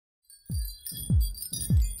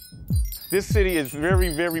This city is very,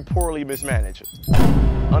 very poorly mismanaged.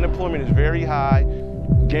 Unemployment is very high.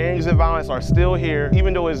 Gangs and violence are still here,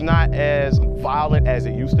 even though it's not as violent as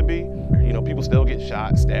it used to be. You know, people still get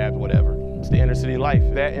shot, stabbed, whatever. It's the inner city life.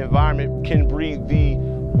 That environment can breed the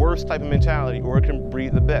worst type of mentality, or it can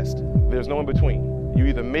breed the best. There's no in between. You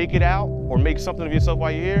either make it out or make something of yourself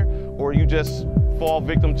while you're here, or you just fall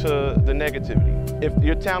victim to the negativity. If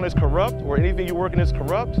your town is corrupt or anything you're working is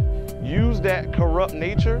corrupt, use that corrupt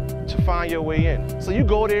nature to find your way in. So you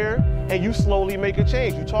go there and you slowly make a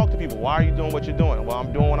change. You talk to people. Why are you doing what you're doing? Well,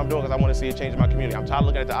 I'm doing what I'm doing because I want to see a change in my community. I'm tired of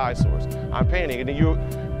looking at the eyesores. I'm painting. And then you'll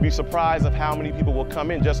be surprised of how many people will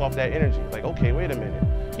come in just off that energy. Like, okay, wait a minute.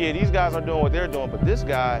 Yeah, these guys are doing what they're doing, but this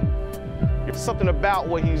guy, there's something about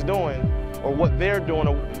what he's doing or what they're doing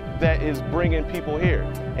that is bringing people here.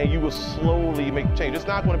 And you will slowly make change. It's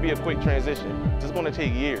not going to be a quick transition. It's going to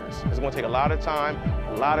take years. It's going to take a lot of time,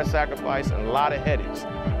 a lot of sacrifice, and a lot of headaches.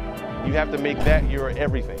 You have to make that your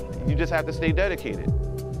everything. You just have to stay dedicated.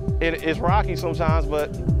 It's rocky sometimes, but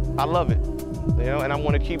I love it. You know, and I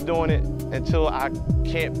want to keep doing it until I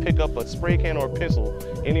can't pick up a spray can or a pencil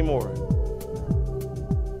anymore.